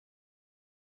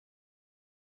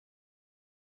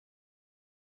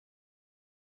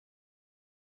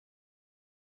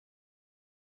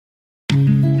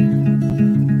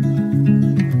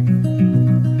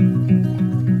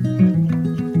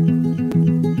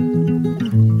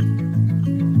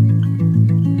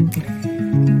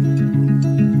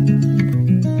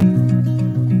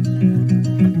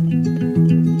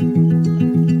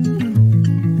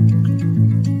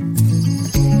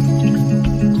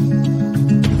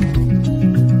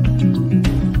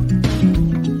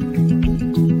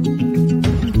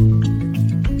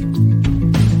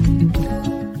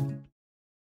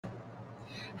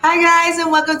Hi, guys, and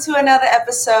welcome to another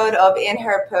episode of In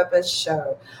Her Purpose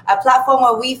Show, a platform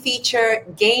where we feature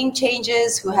game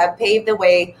changers who have paved the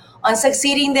way on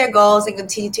succeeding their goals and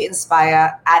continue to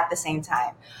inspire at the same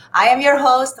time. I am your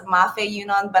host, Mafe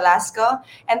Yunon Velasco,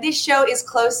 and this show is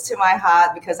close to my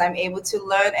heart because I'm able to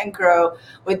learn and grow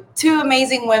with two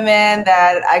amazing women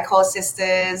that I call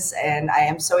sisters, and I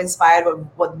am so inspired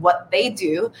with what they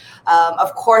do.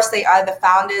 Of course, they are the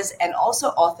founders and also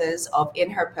authors of In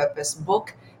Her Purpose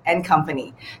book and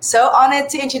company. So honored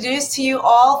to introduce to you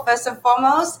all, first and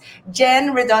foremost,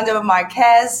 Jen Redondo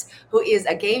Marquez, who is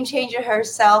a game changer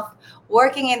herself,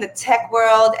 working in the tech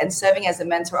world and serving as a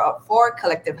mentor for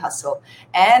Collective Hustle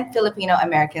and Filipino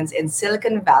Americans in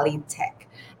Silicon Valley tech.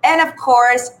 And of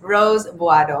course, Rose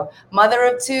Buado, mother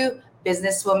of two,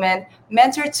 businesswoman,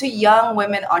 mentor to young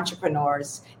women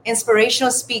entrepreneurs, inspirational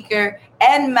speaker,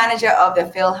 and manager of the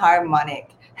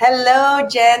Philharmonic. Hello,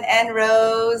 Jen and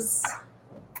Rose.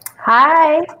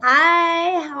 Hi.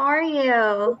 Hi, how are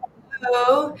you?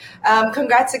 Hello.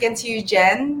 Congrats again to you,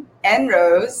 Jen and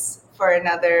Rose, for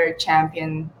another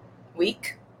champion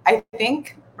week, I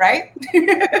think, right?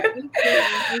 Thank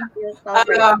you.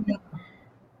 um,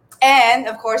 and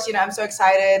of course, I'm so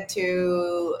excited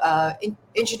to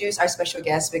introduce our special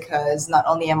guest because not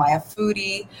only am I a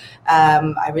foodie,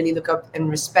 I really look up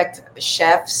and respect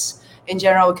chefs in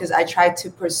general because I tried to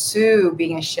pursue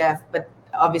being a chef, but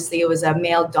obviously it was a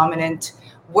male dominant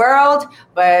world.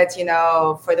 But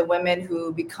for the women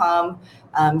who become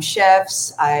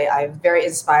chefs, I'm very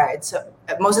inspired. So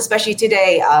most especially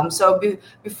today.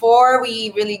 Before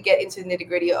we really get into the nitty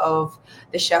gritty of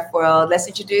the chef world, let's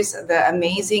introduce the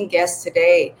amazing guest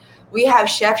today. We have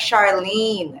Chef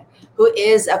Charlene, who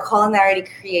is a culinary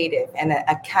creative and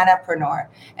a canapreneur,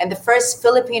 and the first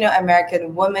Filipino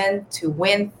American woman to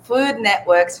win Food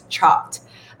Network's Chopped,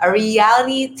 a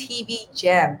reality TV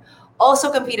gem.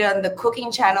 Also competed on the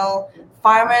cooking channel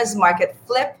Farmers Market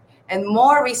Flip, and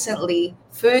more recently,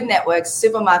 Food Network's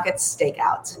Supermarket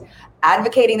Stakeout.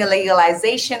 Advocating the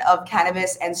legalization of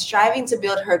cannabis and striving to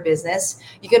build her business,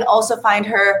 you can also find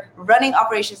her running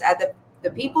operations at the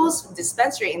People's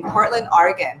Dispensary in Portland,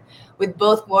 Oregon. With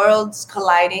both worlds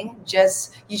colliding,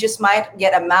 you just might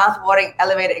get a mouth-watering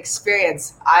elevated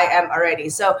experience. I am already.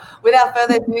 So without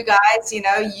further ado, guys,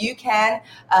 you can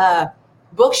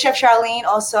book Chef Charlene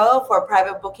also for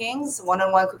private bookings,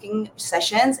 one-on-one cooking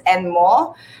sessions, and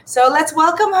more. So let's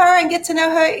welcome her and get to know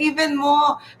her even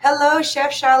more. Hello, Chef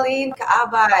Charlene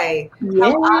Kaabay.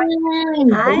 Yeah.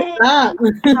 Hi,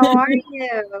 What's up? how are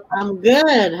you? I'm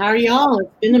good. How are y'all?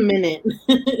 It's been a minute.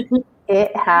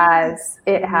 It has.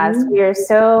 We are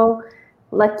so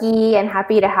lucky and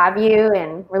happy to have you,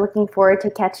 and we're looking forward to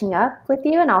catching up with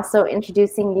you and also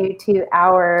introducing you to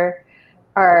our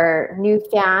new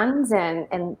fans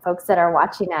and folks that are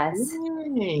watching us.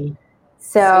 Yay.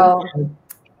 So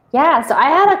yeah, so I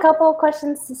had a couple of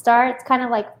questions to start. It's kind of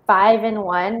like 5 in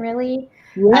 1, really.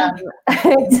 Yeah.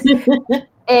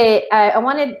 I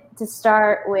wanted to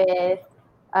start with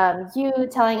you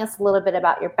telling us a little bit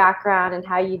about your background and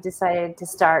how you decided to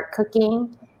start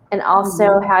cooking, and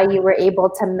also how you were able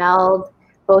to meld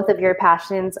both of your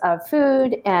passions of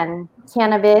food and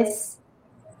cannabis.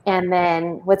 And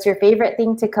then what's your favorite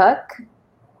thing to cook?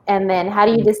 And then how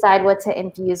do you decide what to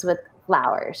infuse with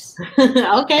flowers?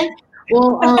 Okay.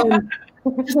 Well,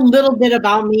 just a little bit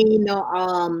about me.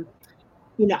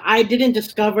 I didn't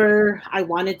discover I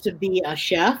wanted to be a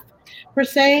chef per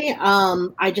se.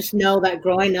 I just know that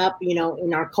growing up, in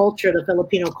our culture, the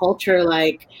Filipino culture,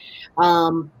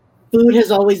 food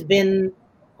has always been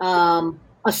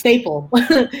a staple,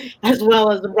 as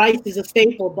well as the rice is a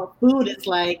staple. But food is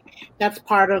that's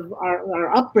part of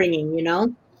our upbringing,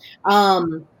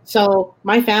 So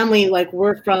my family, I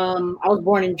was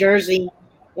born in Jersey.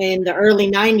 In the early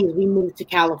 90s, we moved to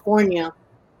California.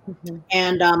 Mm-hmm.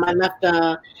 And I left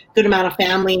a good amount of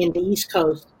family in the East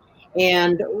Coast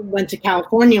and went to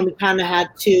California. And we kind of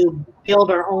had to build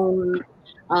our own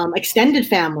extended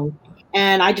family.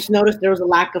 And I just noticed there was a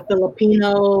lack of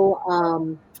Filipino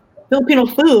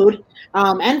food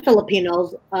and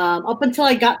Filipinos up until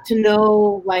I got to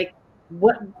know what,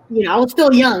 I was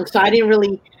still young, so I didn't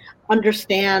really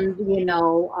understand,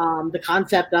 the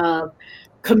concept of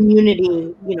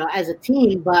community, as a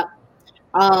teen. But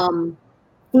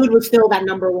food was still that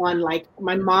number one. Like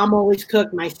my mom always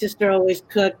cooked, my sister always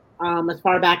cooked, as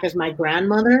far back as my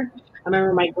grandmother. I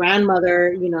remember my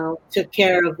grandmother, took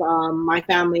care of my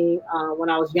family when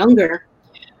I was younger.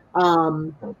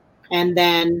 And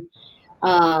then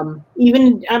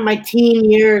even at my teen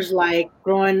years,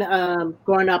 growing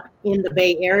up in the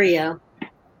Bay Area,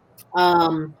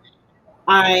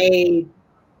 I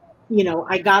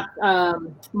I got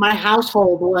my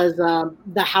household was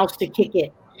the house to kick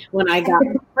it when I got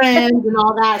friends and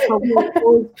all that. So we would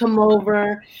always come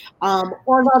over,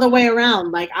 or the other way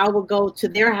around. Like I would go to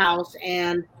their house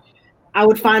and I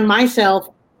would find myself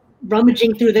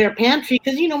rummaging through their pantry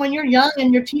because when you're young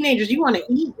and you're teenagers, you want to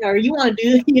eat or you want to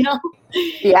do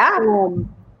Yeah.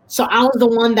 So I was the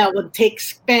one that would take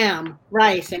Spam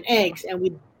rice and eggs and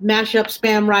we'd mash up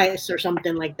Spam rice or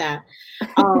something like that.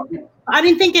 I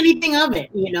didn't think anything of it,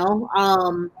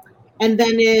 and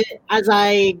then as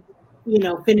I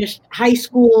finished high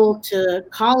school to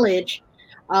college,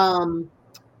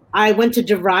 I went to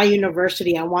DeVry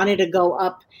University. I wanted to go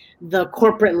up the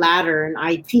corporate ladder in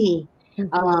IT.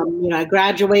 I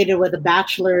graduated with a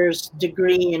bachelor's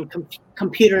degree in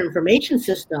computer information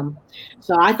system.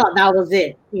 So I thought that was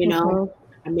it. I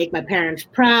make my parents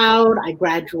proud. I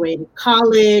graduated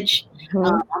college.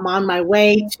 I'm on my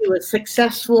way to a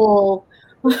successful,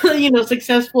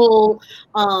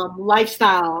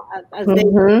 lifestyle as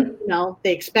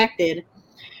they expected.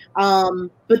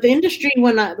 But the industry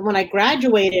when I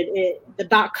graduated,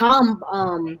 the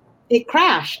 .com it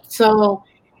crashed. So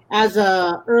as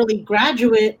a early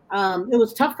graduate, it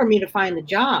was tough for me to find a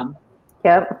job.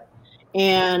 Yep.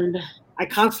 And I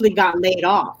constantly got laid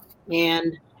off.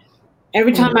 And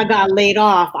every time I got laid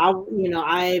off, I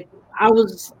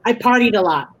partied a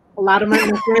lot. A lot of my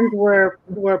friends were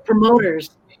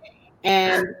promoters,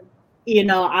 and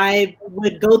I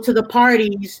would go to the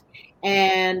parties,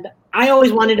 and I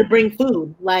always wanted to bring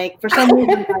food. Like for some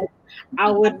reason,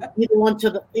 I would either want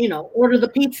to order the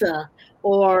pizza,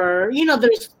 or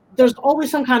there's always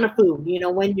some kind of food.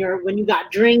 When you got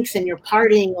drinks and you're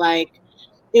partying, like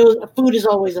food is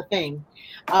always a thing.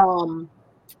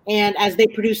 And as they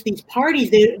produce these parties,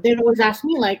 they'd always ask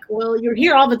me like, well, you're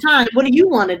here all the time. What do you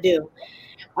want to do?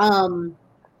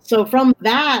 So from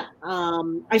that,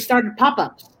 I started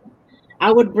pop-ups.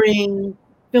 I would bring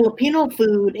Filipino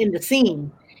food in the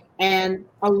scene. And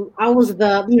I was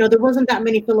there wasn't that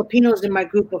many Filipinos in my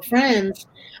group of friends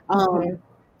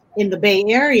in the Bay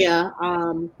Area.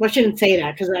 Well, I shouldn't say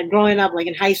that because growing up, like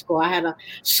in high school, I had a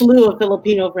slew of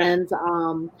Filipino friends.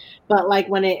 But like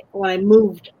when I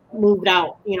moved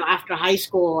out, after high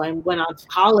school and went on to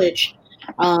college,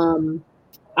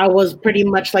 I was pretty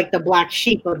much like the black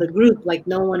sheep of the group. Like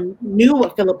no one knew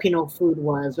what Filipino food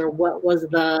was or what was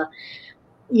the,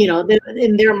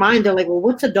 in their mind, they're like, well,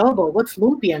 what's adobo? What's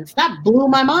lumpia? And that blew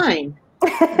my mind.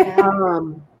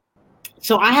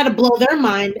 So I had to blow their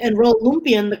mind and roll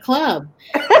lumpia in the club.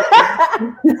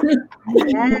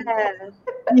 Yes.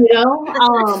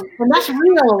 And that's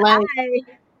real. Like,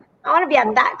 I want to be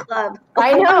at that club.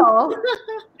 I know.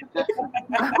 I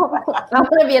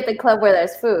want to be at the club where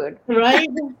there's food. Right?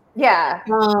 Yeah.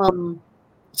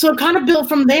 So it kind of built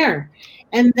from there.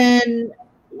 And then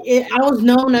I was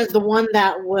known as the one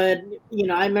that would,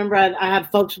 I remember I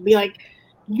had folks be like,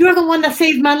 you're the one that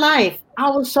saved my life. I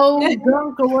was so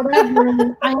drunk or whatever,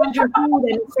 and I had your food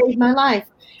and it saved my life.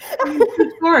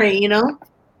 True story, And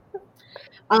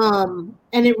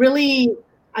it really,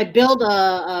 I built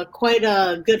quite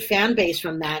a good fan base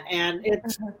from that, and it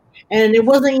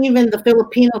wasn't even the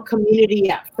Filipino community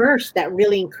at first that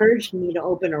really encouraged me to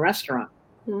open a restaurant,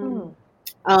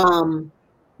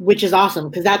 which is awesome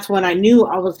because that's when I knew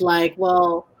I was like,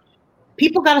 well,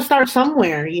 people got to start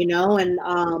somewhere,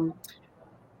 and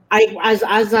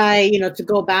as I to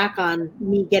go back on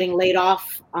me getting laid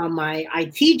off on my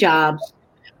IT jobs,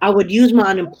 I would use my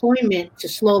unemployment to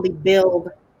slowly build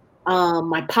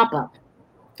my pop-up.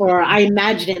 Or I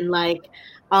imagined like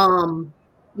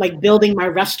building my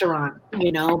restaurant, but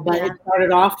it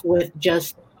started off with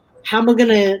just how am I going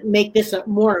to make this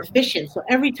more efficient? So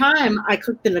every time I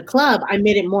cooked in the club, I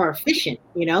made it more efficient,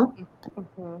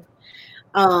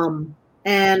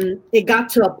 and it got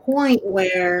to a point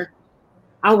where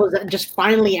I was just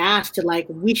finally asked to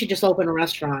we should just open a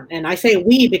restaurant. And I say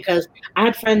we because I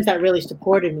had friends that really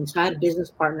supported me. So I had a business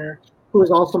partner who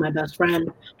was also my best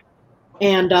friend.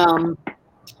 And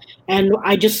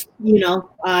I just,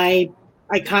 I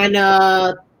kind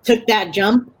of took that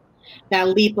jump, that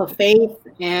leap of faith,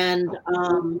 and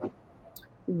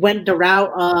went the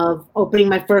route of opening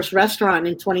my first restaurant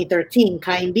in 2013,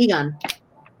 Kaibigan.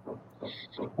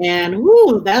 And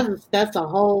that's a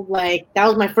whole that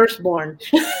was my firstborn.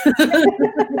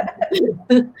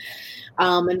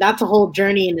 And that's a whole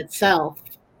journey in itself.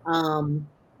 But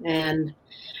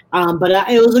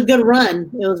it was a good run.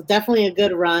 It was definitely a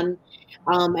good run.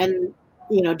 And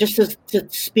just to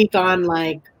speak on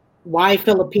why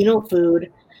Filipino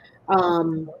food,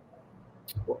 I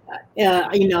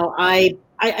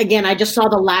just saw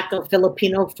the lack of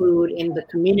Filipino food in the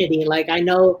community. I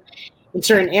know in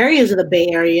certain areas of the Bay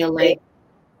Area, like,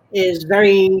 is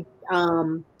very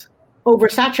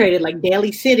oversaturated, like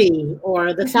Daly City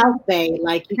or the South Bay.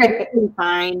 Like, you can really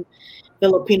find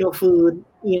Filipino food,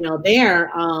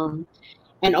 there.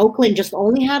 And Oakland just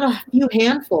only had a few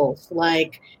handfuls.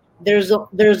 Like, there's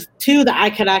two that I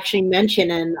could actually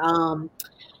mention, and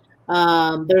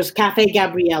there's Cafe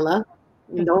Gabriela,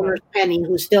 and the owner's Penny,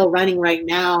 who's still running right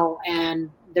now, and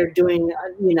they're doing,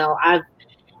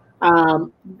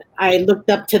 I looked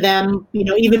up to them,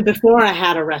 even before I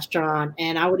had a restaurant,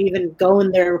 and I would even go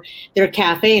in their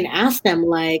cafe and ask them,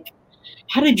 like,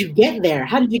 how did you get there?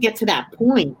 How did you get to that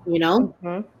point?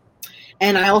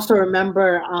 And I also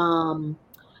remember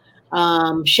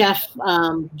Chef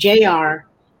JR,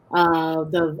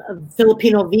 the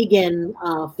Filipino vegan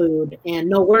food, and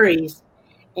No Worries.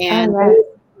 And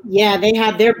yeah, they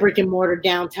had their brick and mortar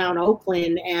downtown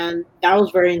Oakland, and that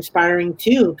was very inspiring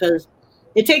too, because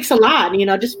it takes a lot,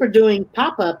 just for doing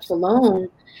pop-ups alone.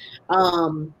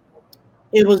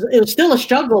 It was still a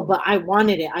struggle, but I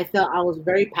wanted it. I felt I was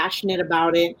very passionate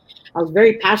about it. I was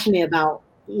very passionate about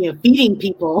feeding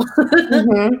people.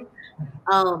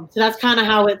 So that's kind of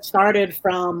how it started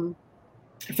from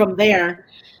there.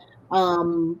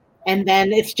 And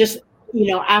then it's just,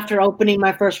 after opening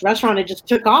my first restaurant, it just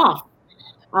took off.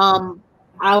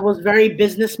 I was very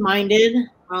business minded.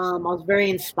 I was very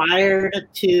inspired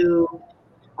to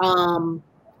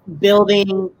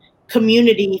building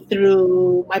community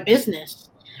through my business.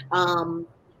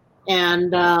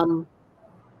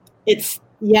 It's,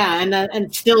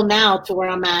 and still now to where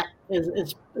I'm at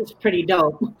is pretty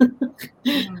dope.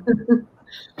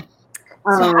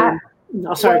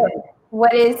 Sorry.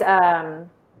 What is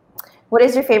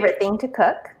your favorite thing to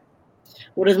cook?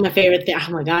 What is my favorite thing?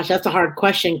 Oh my gosh, that's a hard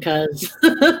question, because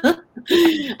I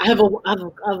have a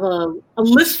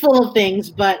list full of things.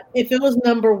 But if it was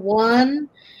number one,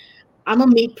 I'm a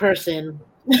meat person.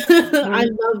 I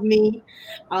love meat.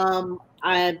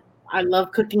 I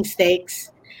love cooking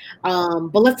steaks.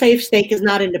 But let's say if steak is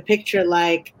not in the picture,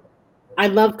 like, I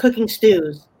love cooking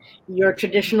stews, your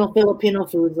traditional Filipino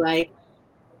foods. Like,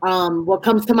 what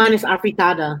comes to mind is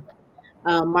afritada.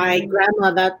 My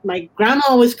grandma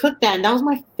always cooked that, and that was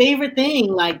my favorite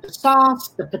thing. Like, the sauce,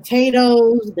 the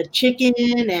potatoes, the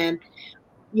chicken, and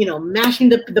mashing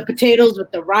the potatoes with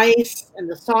the rice and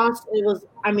the sauce. It was,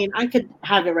 I could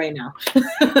have it right now.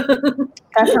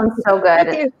 That sounds so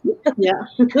good. Yeah.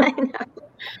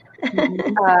 I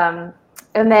know.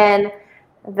 And then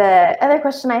the other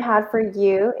question I had for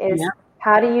you is,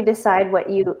 how do you decide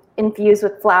what you infuse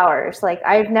with flowers? Like,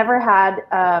 I've never had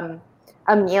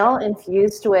a meal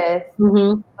infused with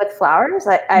flowers.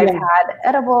 I've had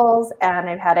edibles and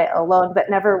I've had it alone, but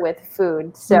never with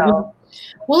food. So,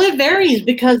 well, it varies,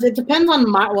 because it depends on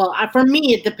for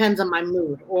me, it depends on my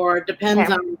mood, or it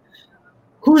depends on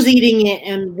who's eating it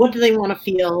and what do they want to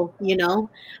feel,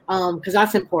 because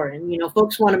that's important.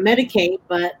 Folks want to medicate,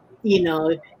 but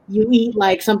you eat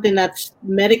like something that's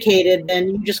medicated, then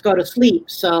you just go to sleep.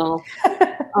 So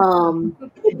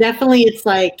definitely, it's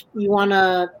like you want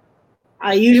to.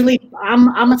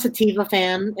 I'm a sativa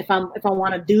fan if I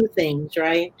want to do things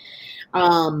right.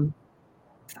 When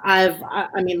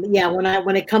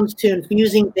it comes to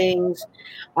infusing things,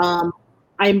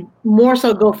 I more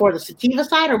so go for the sativa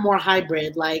side or more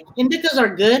hybrid. Like, indicas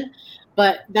are good,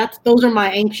 but those are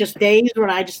my anxious days where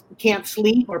I just can't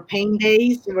sleep, or pain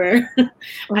days where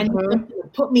I need something to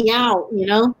put me out.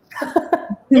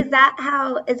 Is that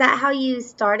how you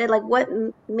started? Like, what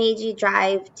made you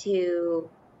drive to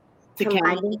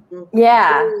combining food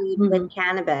with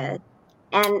cannabis?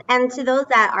 And to those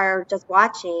that are just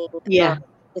watching, just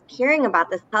hearing about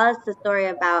this, tell us the story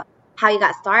about how you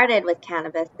got started with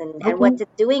cannabis and what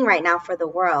it's doing right now for the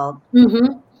world.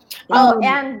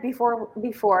 And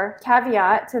before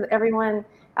caveat to everyone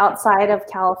outside of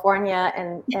California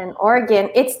and Oregon,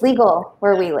 it's legal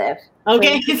where we live.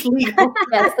 Okay, it's legal.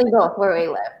 Yeah, it's legal where we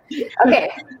live.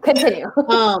 Okay, continue.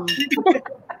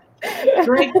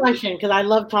 Great question, because I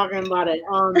love talking about it.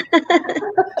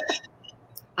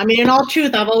 In all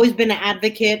truth, I've always been an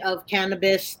advocate of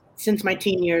cannabis since my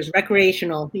teen years,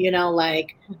 recreational.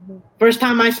 Like, first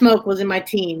time I smoked was in my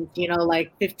teens.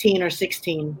 Like 15 or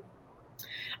 16.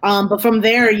 But from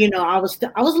there, I was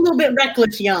a little bit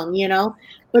reckless, young.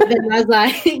 But then as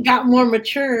I got more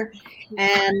mature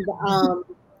and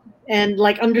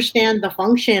like understand the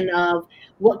function of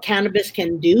what cannabis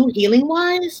can do healing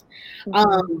wise,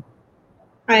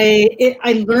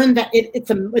 I learned that it's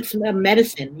a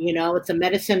medicine. It's a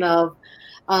medicine of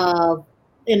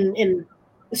in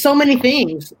so many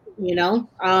things.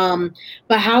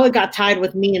 But how it got tied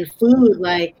with me and food,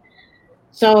 like,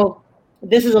 so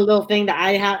this is a little thing that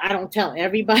I don't tell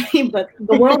everybody, but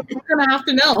the world is gonna have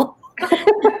to know.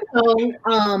 So,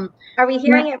 are we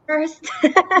hearing it first?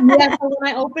 Yeah. So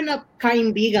when I opened up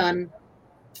Kaibigan,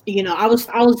 I was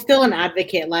still an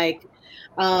advocate. Like,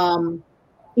 running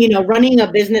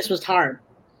a business was hard.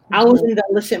 I was in the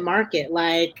illicit market.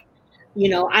 Like,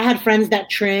 I had friends that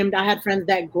trimmed. I had friends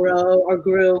that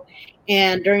grew,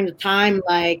 and during the time,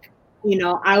 like,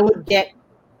 I would get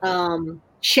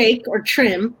shake or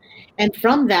trim, and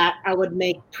from that I would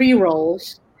make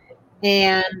pre-rolls,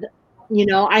 and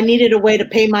I needed a way to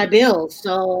pay my bills.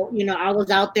 So I was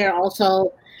out there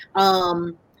also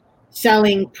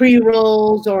selling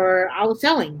pre-rolls, or I was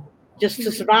selling just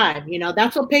to survive.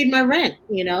 That's what paid my rent.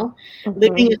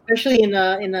 Living especially in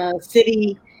a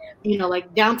city,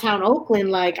 like downtown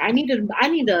Oakland, like I need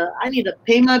to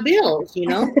pay my bills.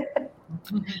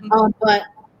 But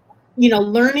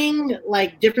learning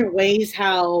like different ways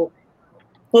how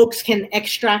folks can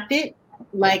extract it.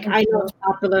 Like I know it's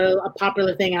a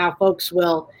popular thing how folks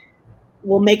will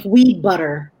make weed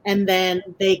butter and then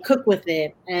they cook with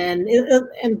it,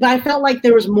 but I felt like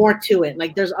there was more to it.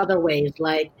 Like there's other ways,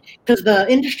 like because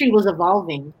the industry was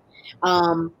evolving,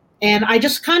 and I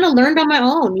just kind of learned on my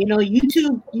own.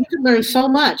 YouTube, you can learn so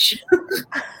much.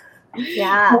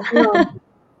 Yeah.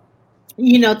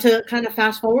 To kind of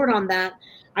fast forward on that,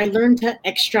 I learned to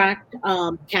extract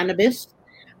cannabis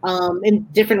in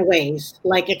different ways,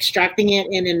 like extracting it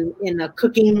in a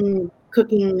cooking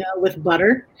with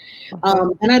butter.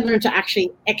 And I learned to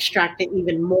actually extract it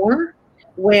even more,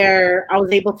 where I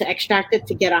was able to extract it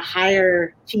to get a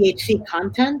higher THC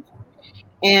content.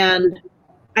 And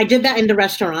I did that in the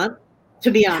restaurant,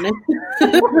 to be honest.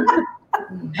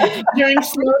 During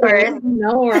slow days,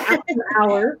 or after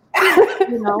hours,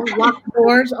 lock the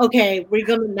doors. Okay,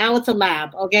 now it's a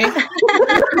lab, okay?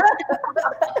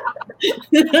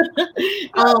 You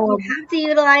have to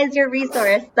utilize your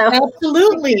resource, though.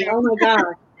 Absolutely. Oh my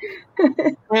God.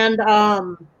 And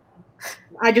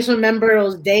I just remember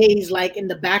those days, like in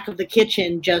the back of the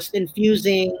kitchen, just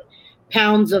infusing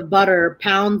pounds of butter,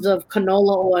 pounds of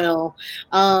canola oil,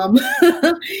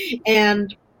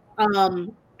 and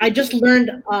I just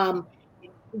learned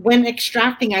when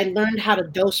extracting, I learned how to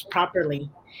dose properly.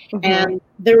 And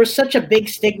there was such a big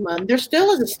stigma, and there still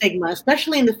is a stigma,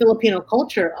 especially in the Filipino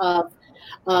culture of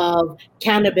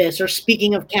cannabis, or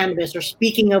speaking of cannabis, or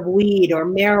speaking of weed or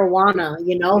marijuana.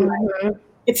 Like,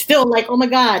 it's still like, oh my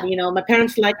God, my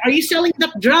parents are like, are you selling up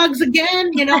drugs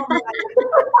again? I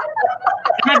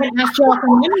haven't asked you all for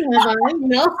money, have I?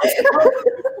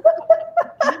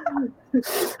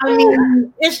 I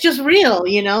mean, it's just real,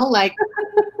 like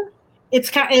it's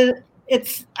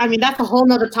I mean, that's a whole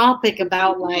nother topic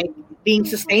about like being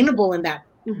sustainable in that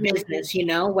business,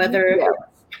 whether it's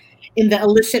in the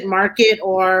illicit market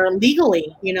or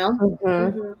legally,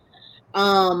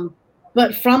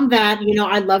 but from that,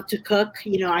 I love to cook.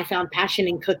 I found passion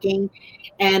in cooking,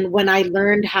 and when I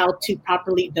learned how to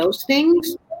properly dose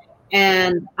things,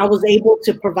 and I was able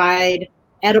to provide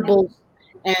edibles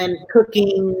and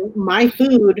cooking my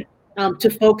food to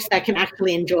folks that can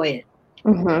actually enjoy it.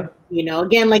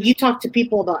 Again, like you talk to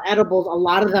people about edibles, a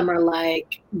lot of them are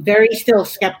like very still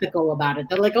skeptical about it.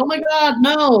 They're like, oh my God,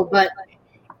 no. But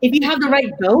if you have the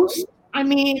right dose, I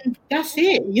mean, that's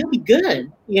it. You'll be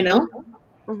good,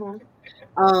 So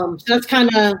that's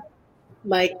kind of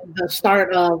like the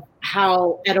start of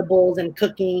how edibles and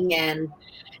cooking and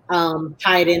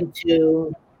tied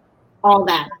into all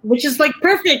that, which is like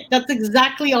perfect. That's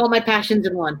exactly all my passions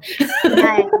in one.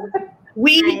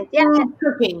 Weed, food,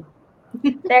 cooking.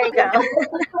 There you go.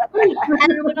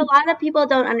 And what a lot of people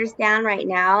don't understand right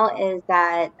now is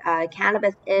that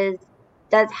cannabis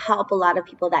does help a lot of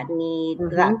people that need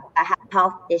that have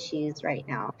health issues right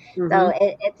now. So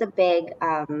it's a big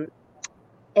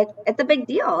it's a big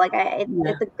deal. Like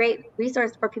it's a great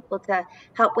resource for people to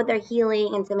help with their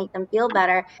healing and to make them feel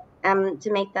better,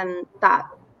 to make them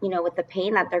stop, with the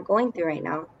pain that they're going through right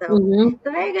now. So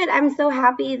so very good. I'm so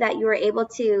happy that you were able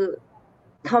to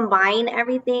combine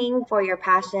everything for your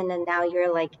passion, and now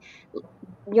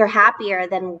you're happier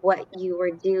than what you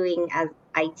were doing as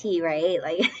IT, right?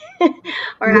 Like,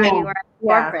 or how you were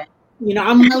corporate.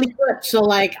 I'm really good. So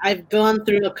like I've gone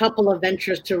through a couple of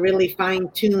ventures to really fine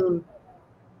tune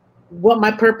what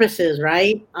my purpose is,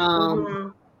 right?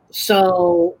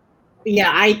 So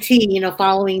yeah, IT,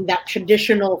 following that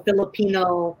traditional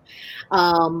Filipino,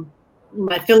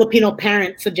 my Filipino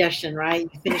parent suggestion, right?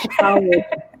 You finish college,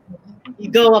 you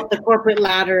go up the corporate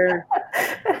ladder,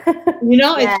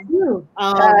 it's true.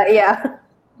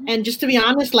 And just to be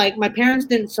honest, like my parents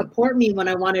didn't support me when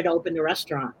I wanted to open a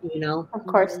restaurant, Of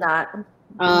course not.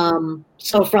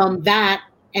 So from that,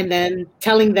 and then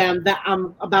telling them that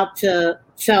I'm about to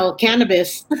sell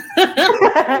cannabis.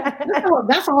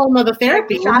 That's a whole nother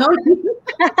therapy. You know?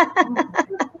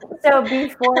 So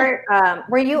before,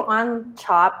 were you on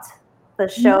Chopped, the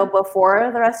show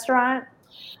before the restaurant?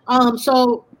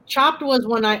 So Chopped was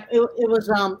when I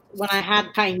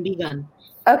had Kind Vegan.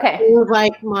 Okay. It was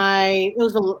like my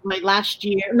last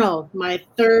year. No, my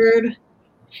third.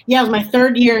 Yeah, it was my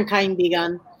third year in Kind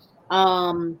Vegan.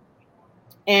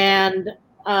 And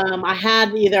I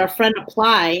had either a friend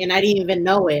apply and I didn't even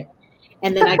know it.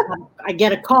 And then I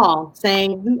get a call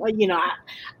saying, you know,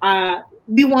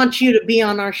 we want you to be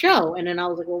on our show. And then I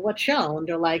was like, well, what show? And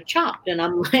they're like, Chopped. And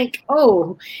I'm like,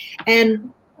 oh.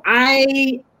 And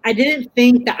I didn't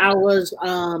think that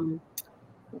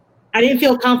I didn't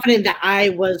feel confident that I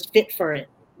was fit for it,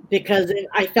 because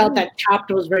I felt that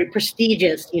Chopped was very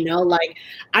prestigious, you know, like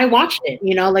I watched it,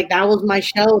 you know, like that was my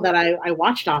show that I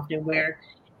watched often, where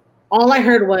all I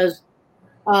heard was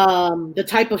the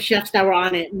type of chefs that were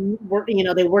on it, you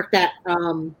know, they worked at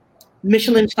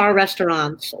Michelin star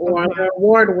restaurants, or they're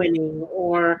award winning,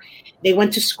 or they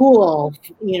went to school,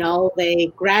 you know,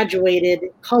 they graduated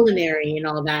culinary and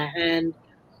all that. And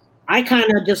I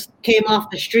kind of just came off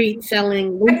the street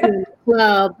selling loofah in the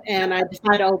club, and I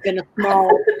decided to open a small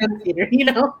theater, you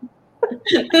know.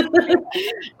 So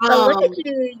look at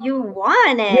you! You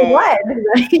won it. You won.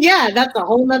 Yeah, that's a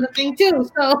whole nother thing too.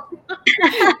 So,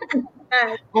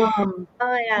 that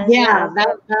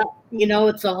you know,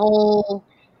 it's a whole.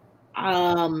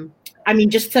 I mean,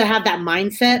 just to have that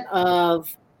mindset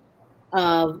of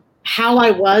how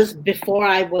I was before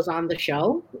I was on the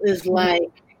show is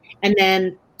like, and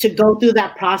then to go through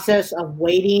that process of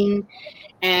waiting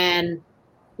and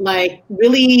like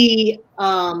really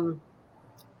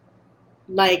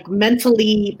like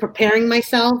mentally preparing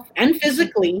myself and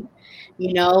physically,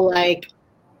 you know, like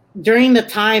during the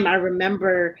time I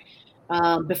remember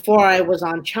before I was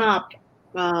on Chopped,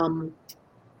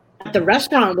 at the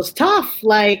restaurant was tough.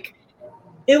 Like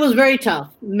it was very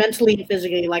tough mentally and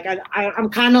physically. Like I'm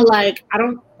kind of like, I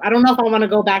don't know if I want to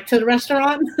go back to the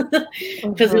restaurant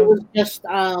because it was just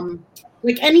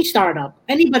like any startup,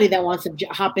 anybody that wants to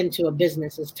hop into a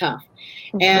business is tough.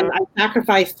 And I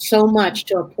sacrificed so much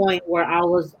to a point where I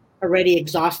was already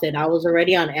exhausted. I was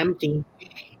already on empty.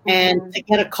 And to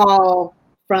get a call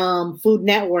from Food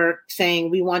Network saying,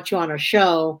 we want you on our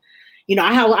show, you know,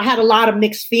 I had a lot of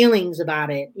mixed feelings about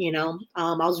it. You know,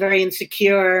 I was very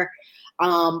insecure.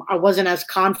 I wasn't as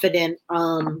confident.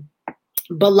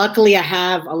 But luckily I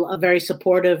have a very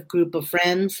supportive group of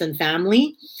friends and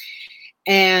family.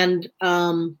 And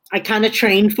I kind of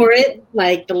trained for it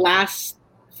like the last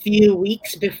few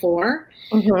weeks before.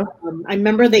 I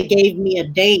remember they gave me a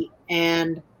date,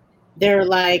 and they're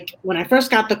like, when I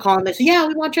first got the call, and they said, yeah,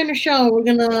 we want you on the show. We're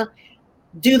going to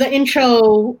do the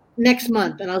intro next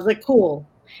month. And I was like, cool.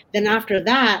 Then after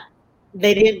that,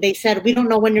 they said, we don't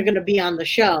know when you're going to be on the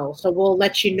show, so we'll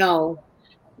let you know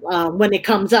when it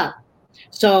comes up.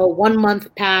 So 1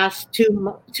 month passed,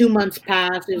 two months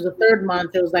passed. It was the third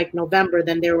month. It was like November.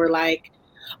 Then they were like,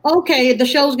 okay, the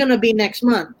show's going to be next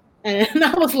month. And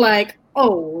I was like,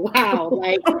 oh, wow.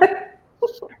 Like,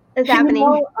 it's happening.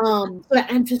 So the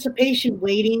anticipation,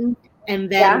 waiting, and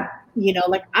then, you know,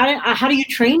 like, how do you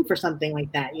train for something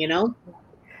like that, you know?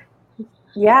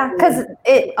 Yeah, because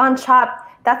on Chopped,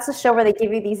 that's the show where they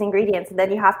give you these ingredients and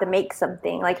then you have to make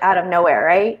something like out of nowhere,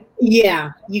 right?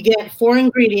 Yeah, you get 4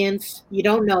 ingredients, you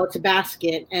don't know, it's a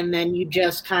basket, and then you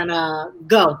just kind of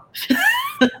go.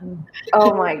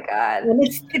 Oh my God. And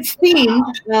it's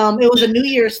themed. It was a New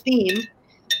Year's theme,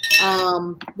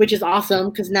 which is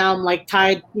awesome because now I'm like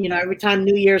tied, you know, every time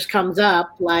New Year's comes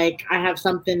up, like I have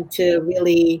something to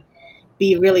really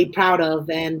be really proud of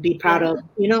and be proud of,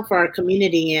 you know, for our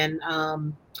community, and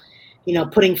you know,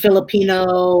 putting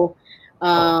Filipino,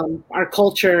 our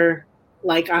culture,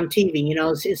 like on TV, you know,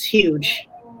 is huge.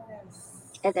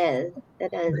 It is.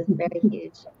 It's very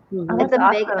huge. It's a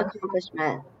big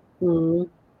accomplishment.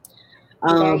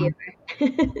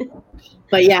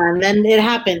 But yeah, and then it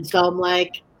happened. So I'm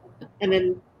like, and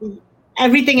then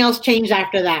everything else changed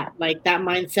after that. Like that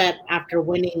mindset after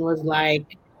winning was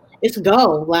like, it's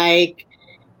go. Like,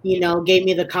 you know, gave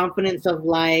me the confidence of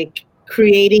like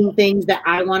creating things that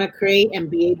I want to create and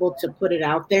be able to put it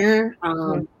out there.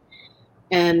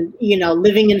 And, you know,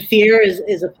 living in fear is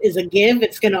a give.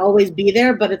 It's going to always be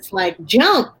there, but it's like,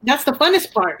 jump. That's the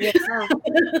funnest part.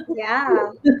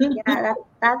 Yeah.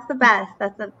 That's the best.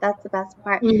 That's the best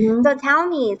part.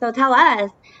 So tell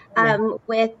us,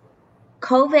 with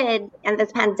COVID and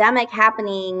this pandemic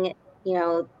happening, you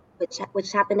know,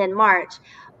 which happened in March,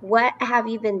 what have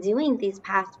you been doing these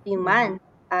past few months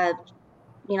of,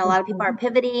 a lot of people are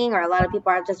pivoting, or a lot of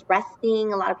people are just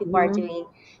resting. A lot of people are doing,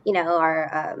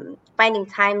 are finding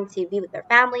time to be with their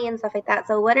family and stuff like that.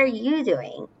 So what are you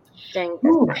doing during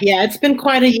this time? Yeah, it's been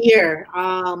quite a year.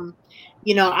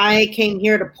 I came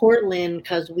here to Portland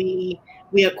because we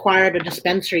acquired a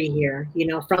dispensary here,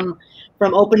 from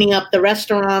opening up the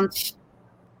restaurants,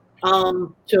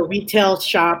 to a retail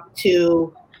shop,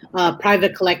 to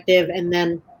private collective. And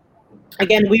then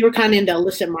again, we were kind of in the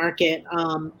illicit market.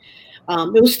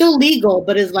 It was still legal,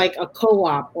 but it's like a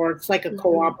co-op, or it's like a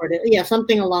cooperative. Yeah,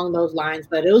 something along those lines,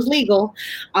 but it was legal.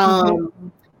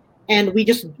 And we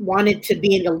just wanted to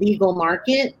be in the legal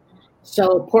market.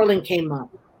 So Portland came up.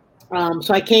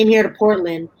 So I came here to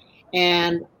Portland,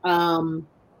 and, I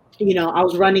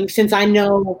was running, since I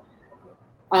know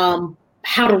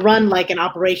how to run like an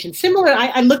operation similar.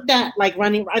 I look at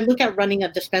running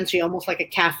a dispensary almost like a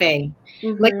cafe,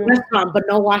 like a restaurant, but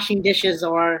no washing dishes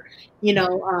or,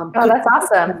 oh, that's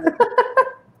awesome.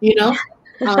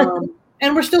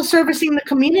 And we're still servicing the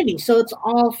community. So it's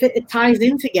all it ties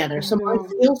in together. So my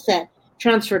skill set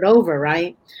transferred over,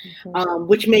 right?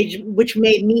 Which made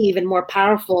me even more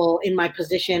powerful in my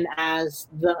position as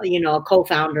the, a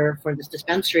co-founder for this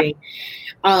dispensary.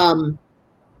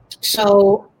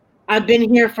 So I've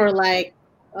been here for like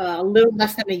a little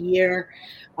less than a year.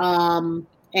 But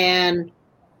then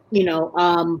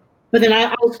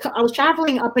I was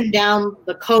traveling up and down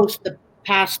the coast the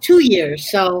past 2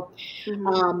 years. So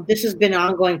this has been an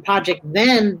ongoing project.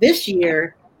 Then this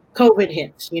year, COVID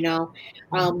hits,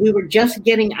 we were just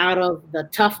getting out of the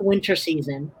tough winter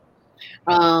season.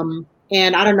 And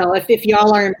I don't know if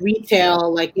y'all are in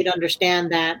retail, like you'd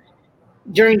understand that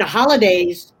during the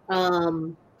holidays,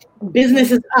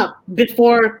 business is up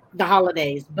before the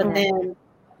holidays, but then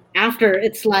after,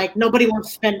 it's like nobody wants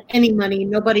to spend any money.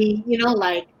 Nobody,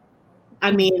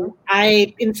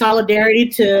 I, in solidarity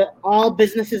to all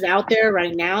businesses out there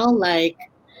right now, like,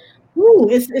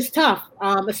 it's tough,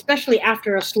 especially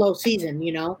after a slow season,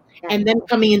 and then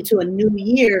coming into a new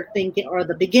year, or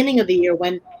the beginning of the year,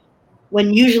 when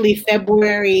usually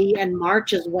February and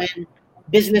March is when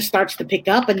business starts to pick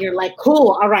up, and you're like,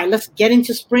 cool, all right, let's get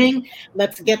into spring.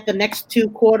 Let's get the next 2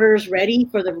 quarters ready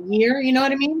for the year. You know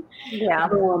what I mean? Yeah.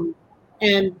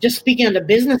 And just speaking on the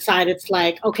business side, it's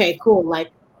like, okay, cool.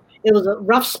 Like, it was a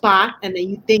rough spot, and then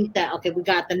you think that, okay, we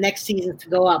got the next season to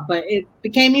go up, but it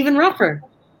became even rougher.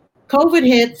 COVID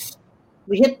hits.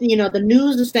 We hit, the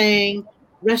news is saying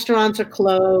restaurants are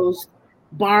closed,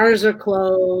 bars are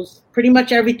closed, pretty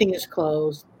much everything is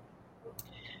closed.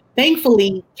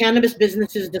 Thankfully, cannabis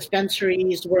businesses,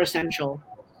 dispensaries were essential,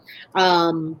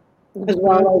 as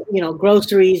well as,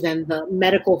 groceries and the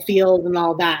medical field and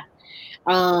all that.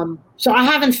 So I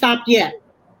haven't stopped yet.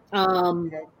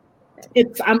 I've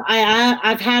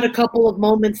had a couple of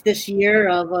moments this year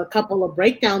of a couple of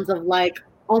breakdowns of like,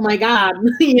 oh my God,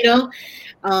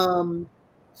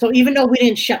 So even though we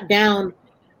didn't shut down,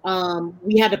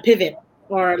 we had to pivot,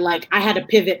 or like I had to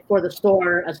pivot for the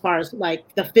store as far as like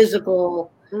the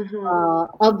physical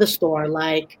of the store,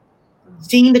 like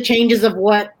seeing the changes of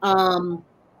what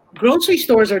grocery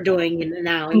stores are doing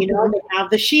now. They have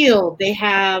the shield, they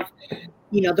have,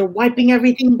 they're wiping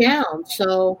everything down.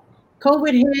 So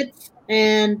COVID hits,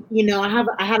 and I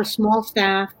had a small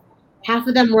staff. Half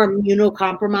of them were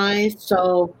immunocompromised.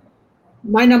 So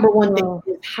my number one thing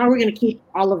is, how are we going to keep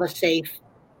all of us safe,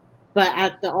 but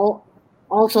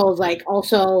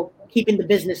also keeping the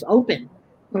business open.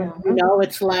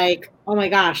 It's like, oh my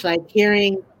gosh, like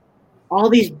hearing all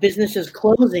these businesses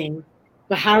closing,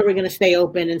 but how are we going to stay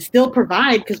open and still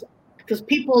provide? Because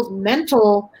people's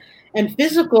mental and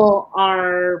physical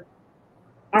are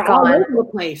all over the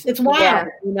place. It's wild,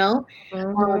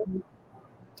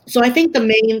 So I think the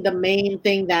main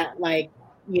thing that, like,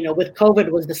 with COVID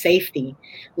was the safety.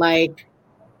 Like,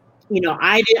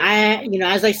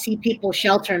 as I see people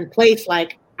shelter in place,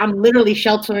 like I'm literally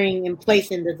sheltering in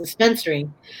place in the dispensary.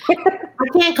 I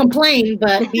can't complain,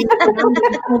 but being around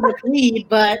so much weed,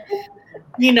 but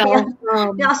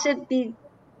y'all should be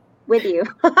with you.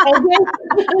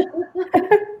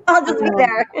 I'll just be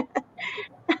there.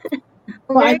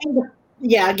 Well, I think,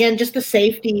 again, just the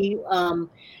safety,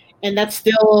 and that's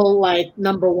still like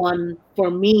number one for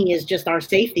me, is just our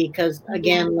safety, because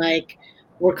again, like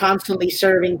we're constantly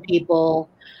serving people,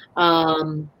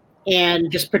 and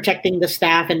just protecting the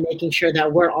staff and making sure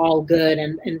that we're all good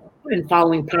and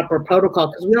following proper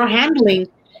protocol, because we are handling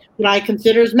what I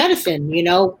consider as medicine.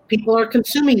 People are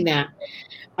consuming that,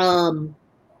 and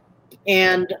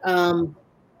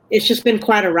it's just been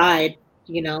quite a ride,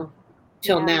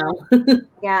 till now.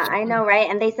 Yeah, I know, right?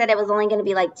 And they said it was only going to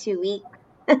be like 2 weeks.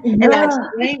 And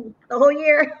then the whole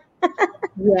year.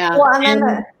 Yeah. Well, and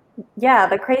then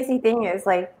the crazy thing is,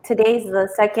 like, today's the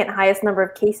second highest number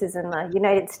of cases in the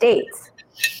United States.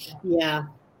 Yeah.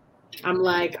 I'm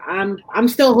like, I'm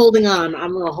still holding on.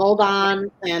 I'm gonna hold on,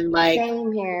 and like,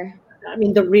 same here. I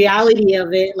mean, the reality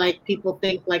of it, like, people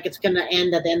think like it's gonna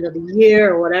end at the end of the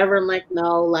year or whatever. I'm like,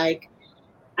 no, like,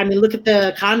 I mean, look at the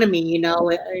economy. You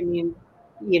know, I mean,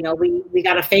 you know, we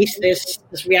got to face this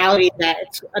reality that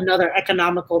it's another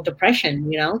economical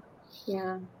depression. You know.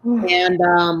 Yeah. And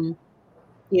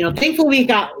you know, thankfully we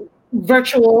got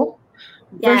virtual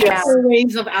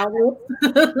ways of outlet,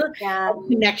 of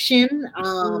connection.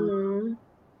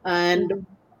 And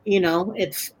you know,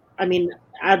 it's, I mean,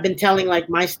 I've been telling like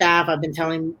my staff, I've been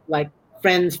telling like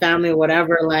friends, family, or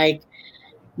whatever, like,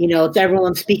 you know, it's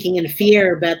everyone speaking in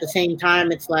fear, but at the same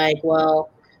time, it's like,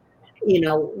 well, you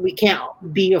know, we can't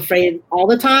be afraid all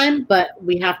the time, but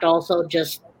we have to also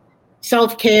just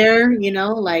self-care, you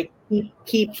know, like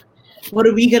keep what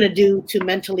are we going to do to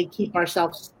mentally keep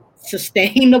ourselves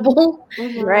sustainable,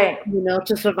 right? You know,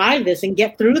 to survive this and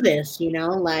get through this, you know,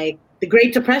 like the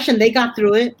Great Depression, they got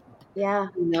through it. Yeah.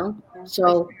 You know,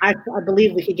 so I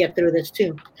believe we could get through this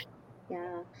too.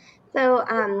 Yeah. So,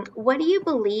 what do you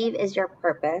believe is your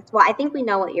purpose? Well, I think we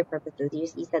know what your purpose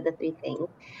is. You said the 3 things.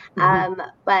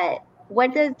 But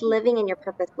what does living in your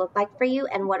purpose look like for you?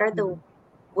 And what are the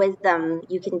wisdom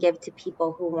you can give to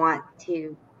people who want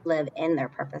to live in their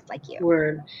purpose like you?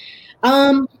 Word.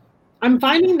 I'm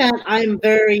finding that I'm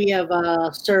very of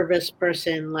a service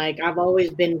person. Like, I've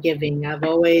always been giving. I've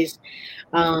always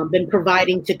been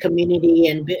providing to community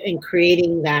and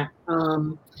creating that.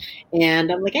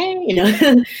 And I'm like, hey, you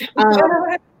know.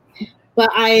 But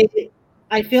I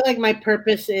feel like my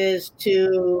purpose is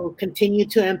to continue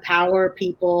to empower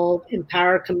people,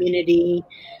 empower community.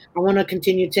 I want to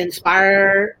continue to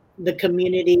inspire the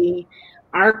community,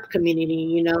 our community,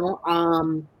 you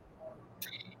know.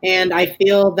 And I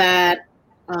feel that,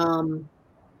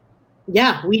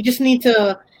 we just need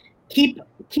to keep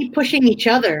pushing each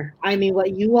other. I mean,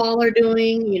 what you all are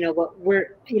doing, you know, what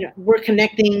we're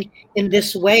connecting in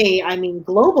this way. I mean,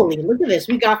 globally, look at this.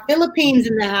 We got Philippines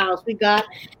in the house. We got,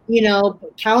 you know,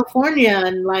 California,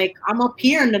 and like I'm up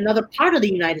here in another part of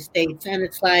the United States. And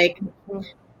it's like,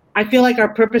 I feel like our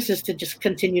purpose is to just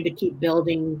continue to keep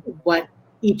building what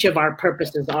each of our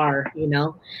purposes are, you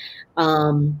know.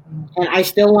 And I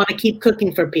still want to keep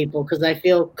cooking for people because I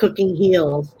feel cooking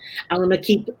heals. I want to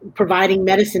keep providing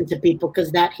medicine to people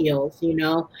because that heals, you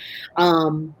know.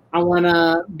 I want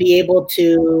to be able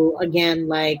to, again,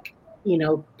 like, you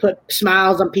know, put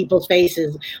smiles on people's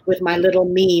faces with my little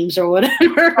memes or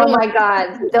whatever. Oh my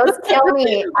God, those kill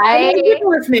me.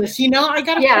 Ridiculousness, you know. I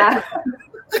gotta.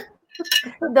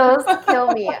 Those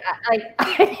kill me.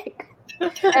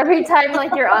 Every time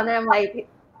like you're on there, I'm like,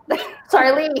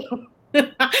 Charlie.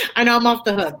 I know I'm off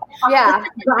the hook. Yeah.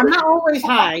 But I'm not always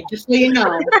high, just so you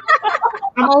know.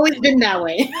 I've always been that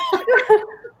way.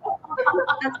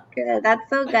 That's good. That's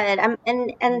so good.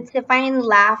 And to find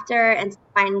laughter and to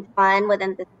find fun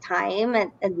within this time,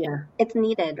 it's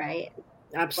needed, right?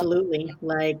 Absolutely.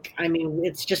 Like, I mean,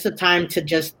 it's just a time to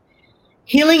just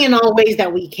healing in all ways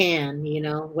that we can, you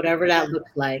know, whatever that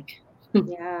looks like.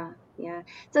 Yeah.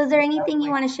 So is there anything you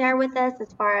want to share with us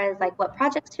as far as like what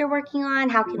projects you're working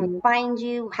on? How can we find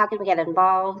you? How can we get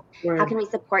involved? How can we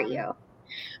support you?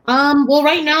 Well,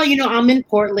 right now, you know, I'm in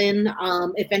Portland.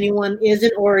 If anyone is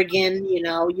in Oregon, you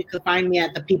know, you can find me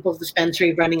at the People's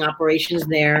Dispensary running operations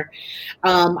there.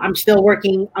 I'm still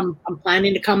working. I'm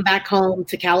planning to come back home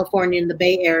to California in the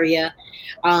Bay Area.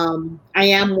 I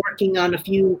am working on a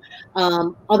few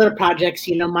other projects.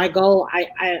 You know, my goal,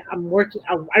 I'm working.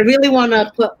 I really want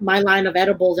to put my line of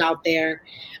edibles out there,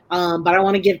 but I don't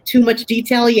want to give too much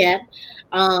detail yet.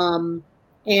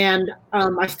 And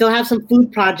I still have some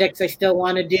food projects I still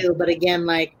want to do, but again,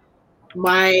 like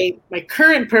my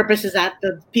current purpose is at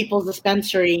the People's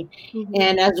Dispensary,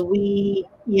 and as we,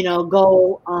 you know,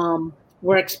 go,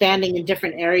 we're expanding in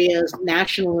different areas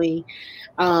nationally.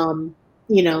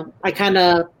 You know, I kind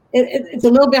of it's a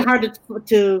little bit hard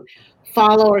to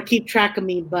follow or keep track of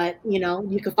me, but you know,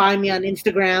 you can find me on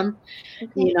Instagram.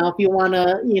 You know, if you want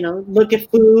to, you know, look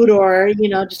at food or, you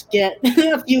know, just get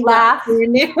a few laughs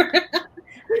in there.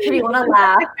 If you want to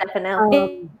laugh,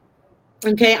 definitely.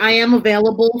 Okay, I am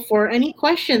available for any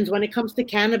questions when it comes to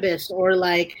cannabis, or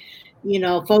like, you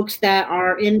know, folks that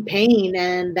are in pain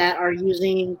and that are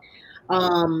using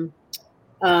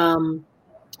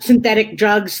synthetic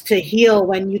drugs to heal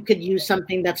when you could use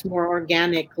something that's more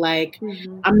organic. Like,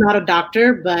 I'm not a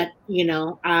doctor, but you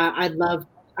know, I'd love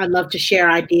to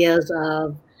share ideas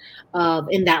of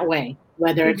in that way,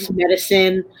 whether it's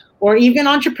medicine or even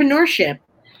entrepreneurship.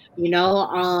 You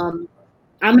know,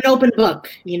 I'm an open book,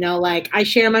 like I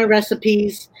share my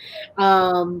recipes,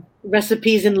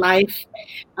 recipes in life,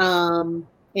 and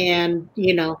I'm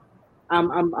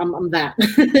that.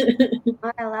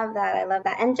 Oh, I love that. I love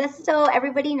that. And just so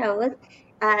everybody knows,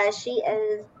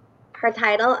 her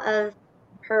title of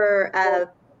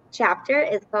her chapter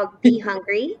is called Be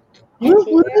Hungry, and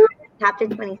she's chapter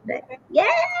 26. Yeah.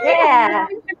 Yeah.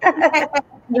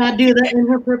 You gotta do the In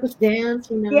Her Purpose dance,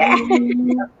 Yeah.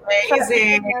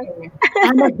 Amazing.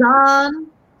 Amazon.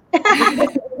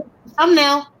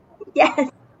 Thumbnail.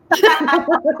 Yes.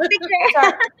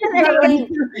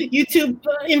 YouTube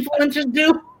influencers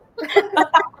do.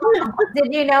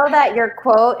 Did you know that your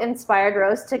quote inspired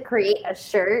Rose to create a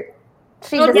shirt?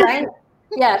 She designed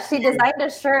a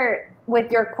shirt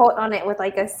with your quote on it with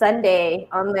like a sundae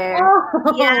on there.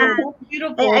 Oh, yeah.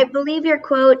 Beautiful. I believe your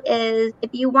quote is,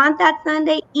 if you want that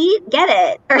sundae, get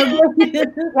it.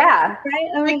 Yeah.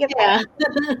 Right? I'm gonna get that.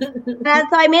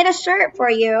 So I made a shirt for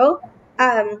you.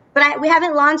 But we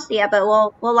haven't launched it yet, but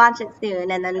we'll launch it soon,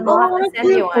 and then we'll have to send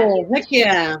you one. Heck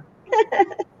yeah.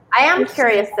 I am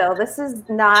curious though. This is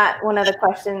not one of the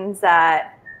questions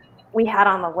that we had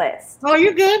on the list. Oh,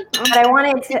 you're good. But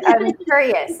I'm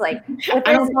curious, like,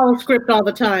 I don't follow script all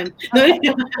the time. Okay.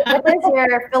 What does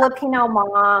your Filipino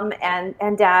mom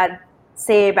and dad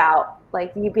say about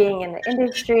like you being in the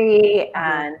industry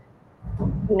and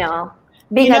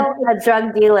being a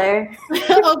drug dealer?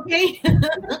 Okay.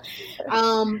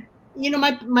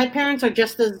 My parents are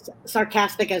just as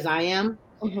sarcastic as I am.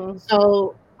 Mm-hmm.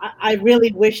 So I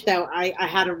really wish that I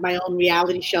had my own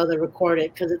reality show that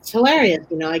recorded, because it's hilarious.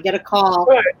 I get a call,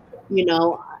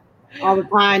 all the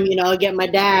time, I get my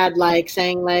dad like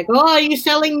saying like, oh, are you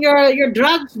selling your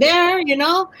drugs there? You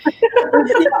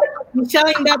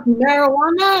selling that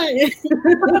marijuana?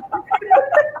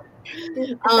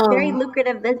 It's a very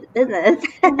lucrative business.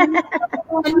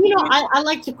 I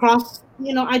like to cross,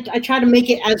 I try to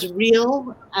make it as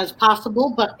real as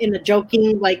possible, but in a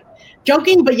joking,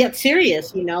 but yet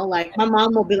serious, like my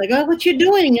mom will be like, oh, what you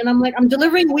doing? And I'm like, I'm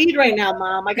delivering weed right now,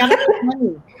 Mom. I got to make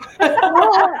money.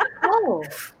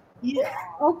 Yeah.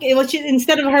 Okay. Well,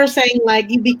 instead of her saying like,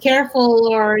 you be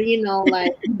careful, or,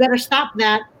 like, you better stop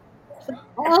that.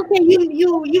 Okay,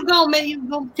 you go, man. You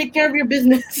go take care of your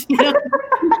business.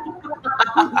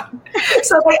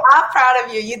 So they are proud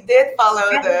of you. You did follow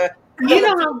the. You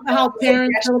know how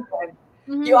parents.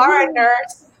 Mm-hmm. You are a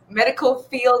nurse, medical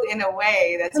field in a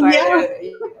way. That's why.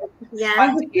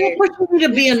 I'm pushing me to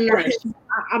be a nurse.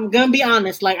 I'm gonna be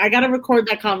honest. Like, I gotta record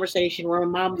that conversation where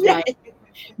my mom's like,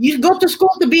 "You go to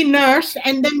school to be a nurse,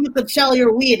 and then you could sell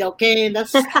your weed." Okay, and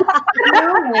that's like.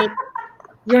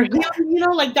 You're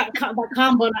healing, like that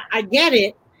combo. I get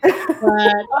it,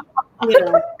 but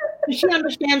she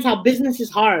understands how business is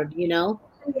hard. Yeah. So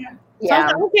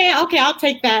I was like, okay, I'll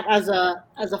take that as a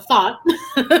thought.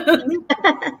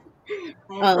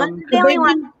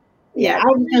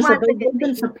 They've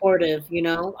been supportive,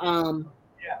 and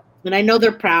I know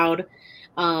they're proud.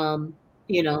 And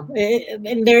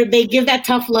they give that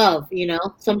tough love.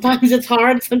 Sometimes it's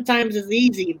hard, sometimes it's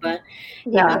easy, but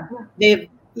they've.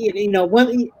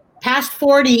 Past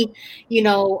 40,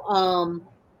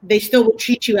 they still would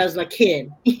treat you as a kid,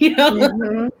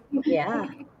 Mm-hmm. Yeah.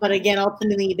 But again,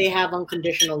 ultimately, they have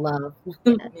unconditional love.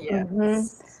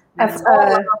 Yes. That's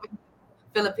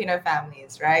Filipino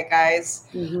families, right, guys?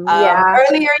 Mm-hmm.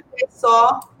 Earlier, you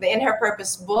saw the In Her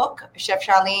Purpose book. Chef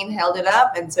Charlene held it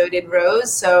up, and so did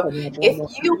Rose. So if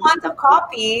you want a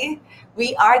copy,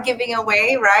 we are giving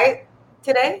away, right,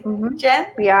 today,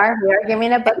 Jen? We are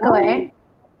giving a book away.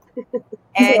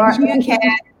 And you can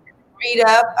read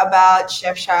up about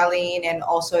Chef Charlene and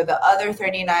also the other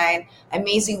 39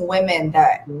 amazing women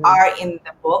that are in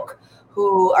the book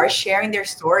who are sharing their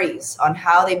stories on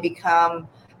how they become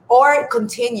or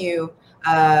continue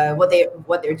what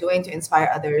they're doing to inspire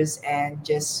others. And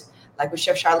just like with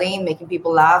Chef Charlene, making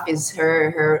people laugh is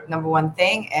her number one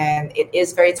thing, and it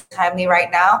is very timely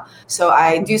right now. So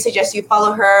I do suggest you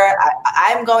follow her.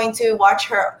 I'm going to watch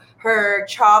her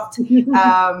Chopped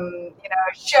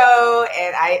show,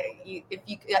 and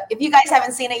if you guys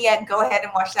haven't seen it yet, go ahead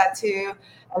and watch that too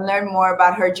and learn more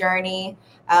about her journey.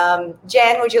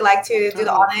 Jen, would you like to do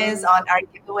the honors on our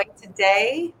giveaway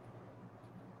today?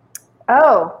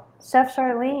 Oh, Chef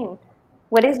Charlene,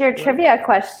 what is your trivia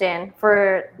question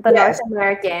for the North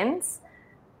Americans?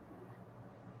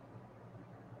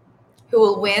 Who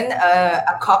will win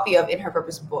a copy of In Her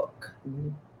Purpose book?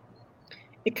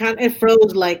 It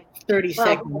froze like 30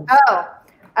 seconds. Oh,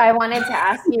 I wanted to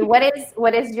ask you,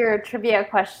 what is your trivia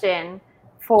question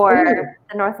for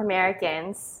the North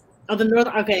Americans? Oh, the North.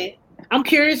 Okay, I'm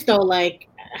curious though, like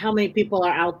how many people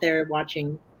are out there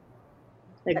watching?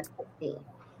 Like,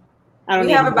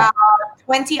 we have about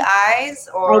 20 eyes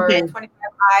or 25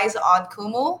 eyes on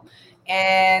Kumu.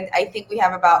 And I think we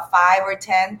have about 5 or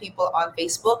 10 people on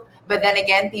Facebook. But then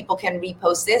again, people can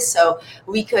repost this. So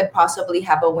we could possibly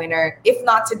have a winner. If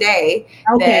not today,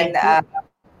 then,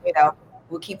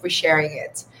 we'll keep resharing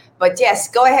it. But yes,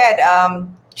 go ahead.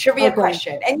 Trivia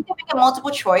question. And you can make a multiple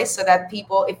choice so that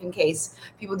people, if in case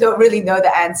people don't really know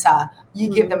the answer, you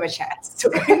give them a chance to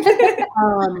win.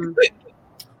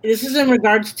 This is in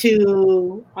regards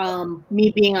to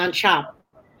me being on Chopped.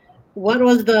 What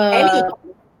was the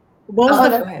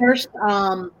first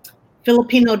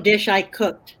Filipino dish I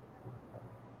cooked?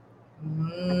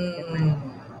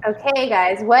 Okay,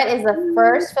 guys, what is the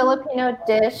first Filipino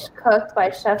dish cooked by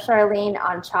Chef Charlene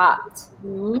on Chopped?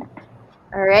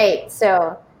 All right,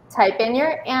 so type in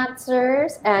your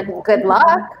answers and good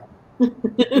luck.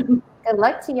 Good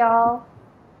luck to y'all.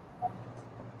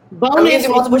 Are we going to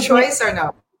do multiple choice or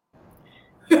no?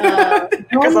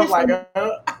 Bonus,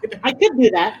 I could do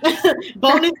that.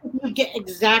 Bonus if you get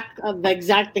the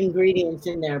exact ingredients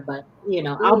in there, but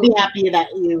I'll be happy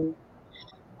that you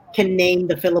can name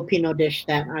the Filipino dish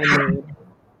that I made.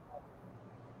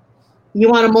 You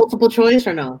want a multiple choice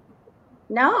or no?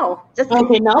 No. Just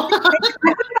okay, no.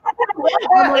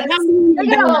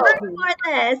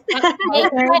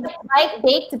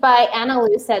 Baked by Anna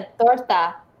Lu said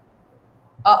torta.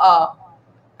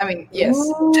 I mean, yes.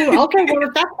 Ooh, okay, well,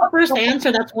 if that's the first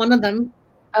answer, that's one of them.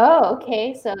 Oh,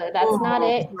 okay. So that's not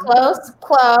it.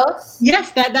 Close.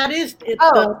 Yes, that is. It's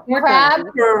crab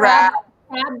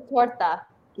torta.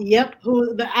 Yep.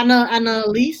 Who the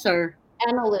Annalise or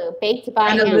Anna Lu, baked by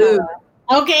Anna Lu.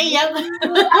 Okay. Yep.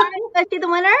 I see the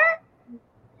winner.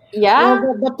 Yeah.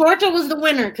 Well, the torta was the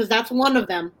winner because that's one of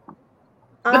them.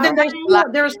 But then there's two.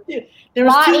 There was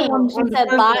two. She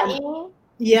said laing.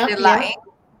 Yeah.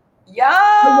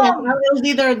 Yeah. It was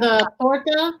either the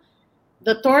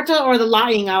torta or the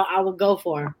laing. I would go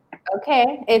for.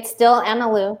 Okay, it's still Anna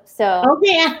Lu. So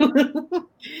okay,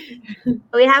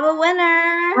 we have a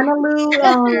winner. Anna Lu,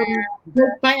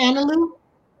 baked by Anna Lu.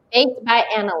 Baked by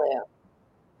Anna Lu.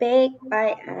 Baked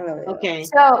by Anna Lu. Okay.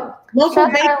 So local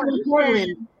baker in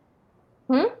Portland.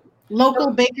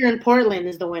 Local baker in Portland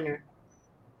is the winner.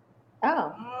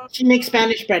 Oh. She makes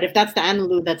Spanish bread. If that's the Anna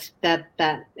Lu,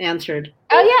 that answered.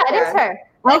 Oh yeah, it is her.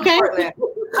 Okay.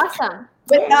 Awesome.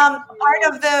 But part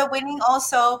of the winning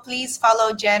also, please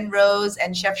follow Jen Rose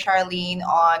and Chef Charlene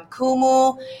on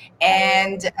Kumu,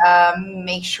 and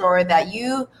make sure that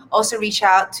you also reach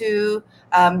out to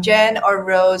Jen or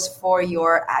Rose for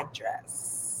your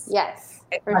address. Yes.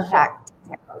 Contact.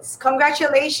 Sure.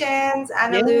 Congratulations,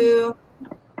 Anna Lu.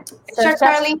 So Chef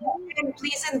Charlene,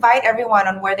 please invite everyone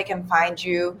on where they can find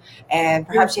you, and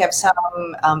perhaps you have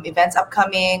some events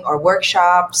upcoming or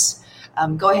workshops.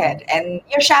 Go ahead, and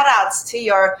your shout outs to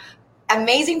your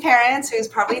amazing parents who's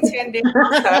probably tuned in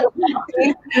also.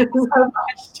 Thank you so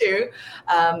much too.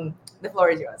 The floor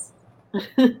is yours.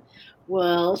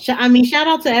 Well, shout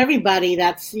out to everybody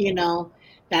that's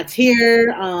that's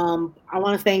here. I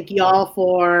want to thank y'all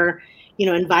for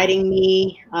inviting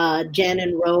me, Jen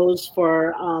and Rose,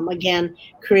 for again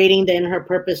creating the In Her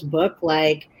Purpose book.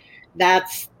 Like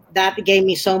that gave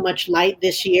me so much light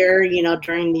this year,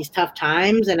 during these tough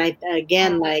times. And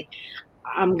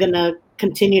I'm gonna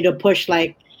continue to push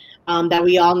that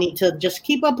we all need to just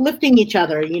keep uplifting each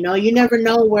other. You never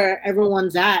know where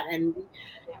everyone's at, and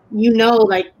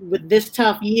with this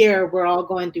tough year, we're all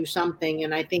going through something.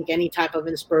 And I think any type of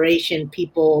inspiration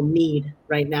people need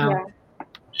right now. Yeah.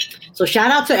 So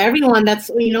shout out to everyone that's,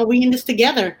 we in this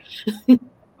together.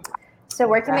 So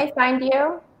where can they find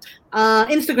you?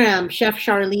 Instagram, Chef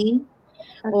Charlene,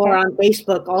 or on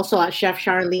Facebook, also at Chef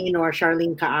Charlene or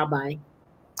Charlene Kaabay.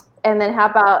 And then how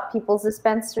about People's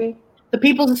Dispensary? The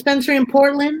People's Dispensary in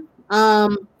Portland, 4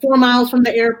 miles from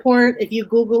the airport. If you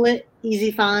Google it,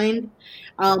 easy find.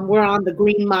 We're on the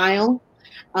Green Mile.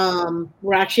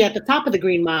 We're actually at the top of the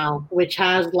Green Mile, which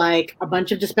has a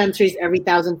bunch of dispensaries every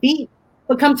 1,000 feet.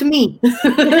 But come to me.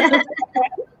 I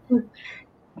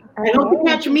hope to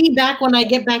catch me back when I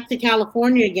get back to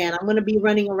California again. I'm going to be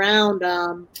running around.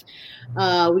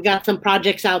 We got some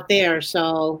projects out there,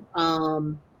 so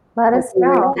let us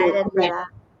know.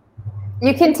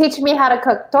 You can teach me how to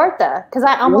cook torta because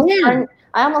I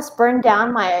almost burned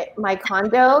down my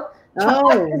condo.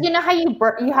 Oh, you know how you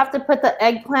have to put the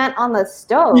eggplant on the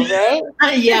stove, right?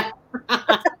 Yeah.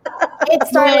 It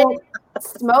started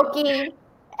smoking.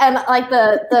 And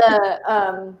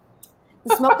the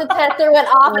smoke detector went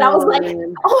off, and I was like, "Oh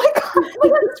my god,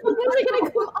 it's really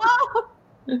gonna go off!"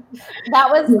 That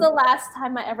was the last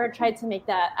time I ever tried to make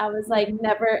that. I was like,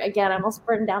 never again. I almost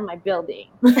burned down my building.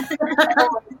 Well,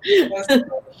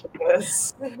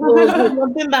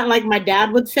 one thing that like my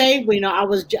dad would say, I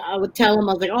would tell him,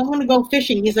 I was like, oh, I'm gonna go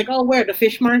fishing. He's like, oh, where? The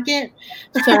fish market?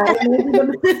 So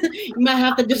you might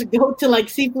have to just go to like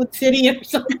Seafood City or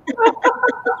something.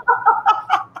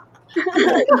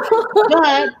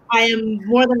 But I am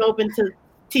more than open to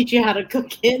teach you how to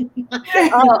cook it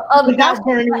without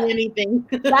burning anything.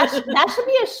 that should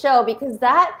be a show, because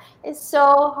that is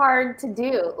so hard to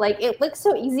do. Like, it looks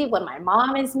so easy when my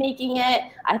mom is making it.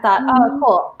 I thought, oh,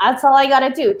 cool. That's all I got to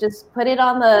do. Just put it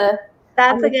on the.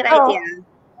 That's a good idea.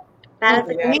 That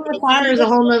is the fire is a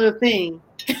whole other thing.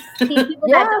 Yeah,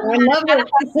 I love it.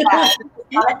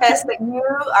 Manifest that you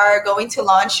are going to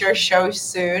launch your show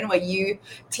soon, where you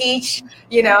teach,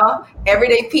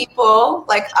 everyday people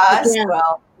like us. Yeah.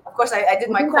 Well, of course, I did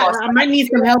my course. I might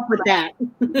need some help with that.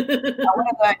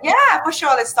 Yeah, for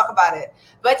sure. Let's talk about it.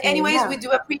 But anyways, we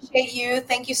do appreciate you.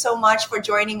 Thank you so much for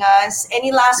joining us.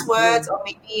 Any last words or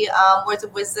maybe words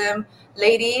of wisdom,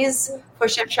 ladies, for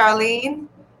Chef Charlene?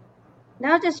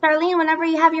 No, just Charlene, whenever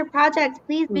you have your projects,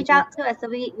 please reach out to us. So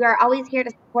we are always here to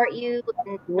support you,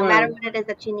 no matter what it is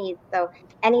that you need. So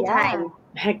anytime.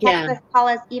 Heck yeah. Text us, call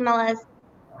us, email us,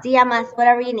 DM us,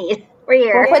 whatever you need. We're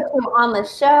here. We'll put you on the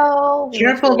show.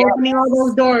 Careful opening all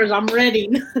those doors. I'm ready.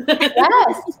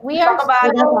 Yes, we are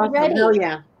so ready. Oh,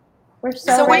 yeah. We're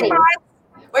so ready.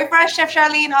 Wait for us, Chef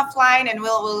Charlene, offline, and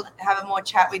we'll have a more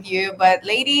chat with you. But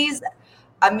ladies,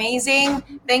 amazing.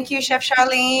 Thank you, Chef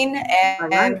Charlene.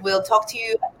 And we'll talk to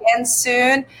you again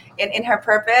soon in Her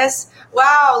Purpose.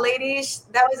 Wow, ladies,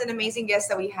 that was an amazing guest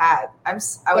that we had. I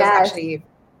was actually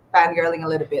fangirling a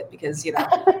little bit because,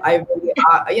 I really,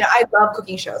 I love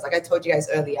cooking shows, like I told you guys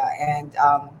earlier. And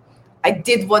I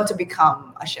did want to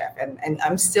become a chef, and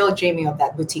I'm still dreaming of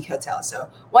that boutique hotel. So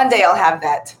one day I'll have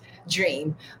that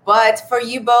dream. But for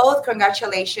you both,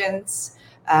 congratulations.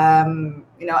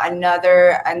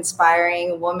 Another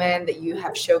inspiring woman that you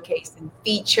have showcased and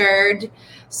featured.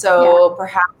 So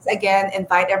perhaps, again,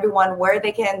 invite everyone where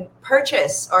they can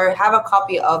purchase or have a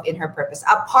copy of In Her Purpose,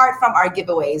 apart from our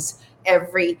giveaways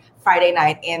every Friday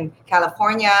night in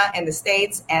California, in the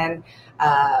States, and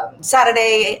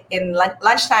Saturday in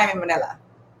lunchtime in Manila.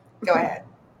 Go ahead.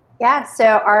 Yeah, so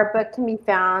our book can be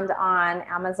found on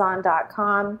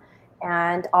Amazon.com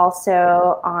and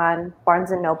also on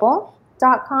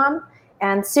BarnesandNoble.com,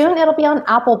 and soon it'll be on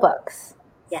Apple Books.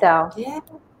 So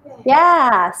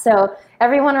so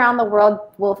everyone around the world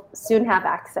will soon have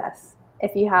access.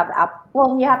 If you have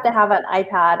you have to have an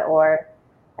iPad or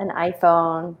an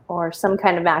iPhone or some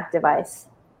kind of Mac device,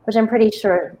 which I'm pretty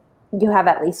sure you have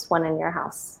at least one in your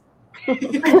house.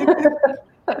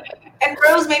 And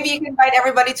Rose, maybe you can invite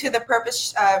everybody to the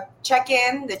Purpose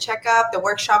check-in, the checkup, the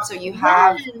workshop, so you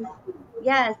have.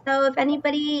 Yeah, so if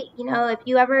anybody, if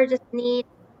you ever just need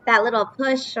that little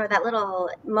push or that little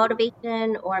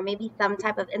motivation or maybe some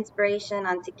type of inspiration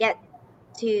on to get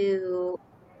to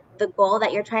the goal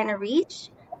that you're trying to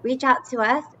reach out to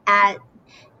us at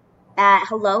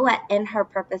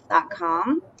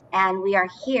hello@inherpurpose.com. And we are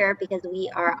here because we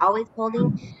are always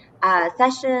holding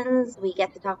sessions. We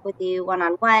get to talk with you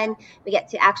one-on-one. We get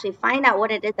to actually find out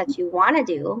what it is that you want to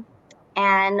do.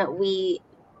 And we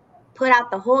put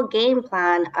out the whole game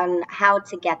plan on how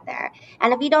to get there.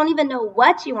 And if you don't even know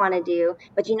what you want to do,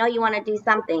 but you want to do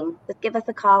something, just give us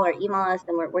a call or email us,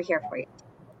 and we're here for you.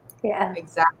 Yeah,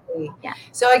 exactly. Yeah.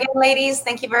 So again, ladies,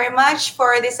 thank you very much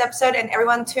for this episode, and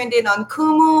everyone tuned in on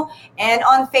Kumu and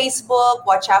on Facebook.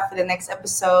 Watch out for the next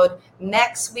episode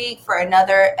next week for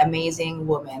another amazing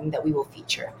woman that we will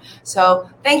feature. So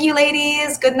thank you,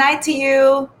 ladies. Good night to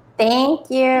you. Thank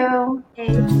you.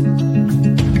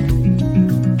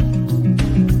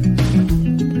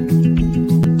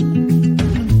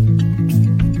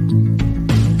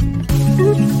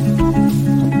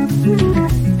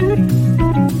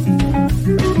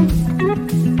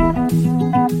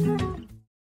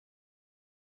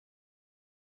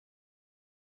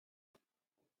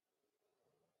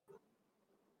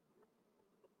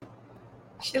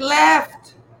 She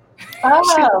left.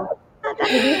 Oh,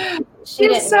 she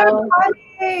didn't know.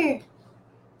 Funny.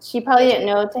 She probably didn't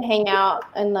know to hang out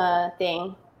in the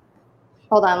thing.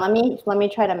 Hold on, let me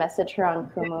try to message her on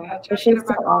Kumu. Is she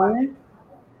still on there?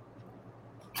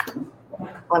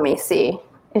 Let me see.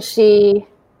 Is she?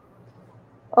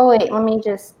 Oh wait, let me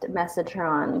just message her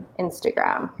on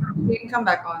Instagram. You can come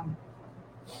back on.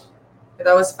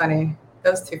 That was funny.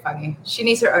 That was too funny. She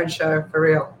needs her own show for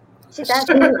real. She does.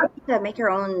 She needs to make her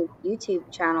own YouTube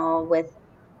channel with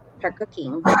her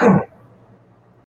cooking.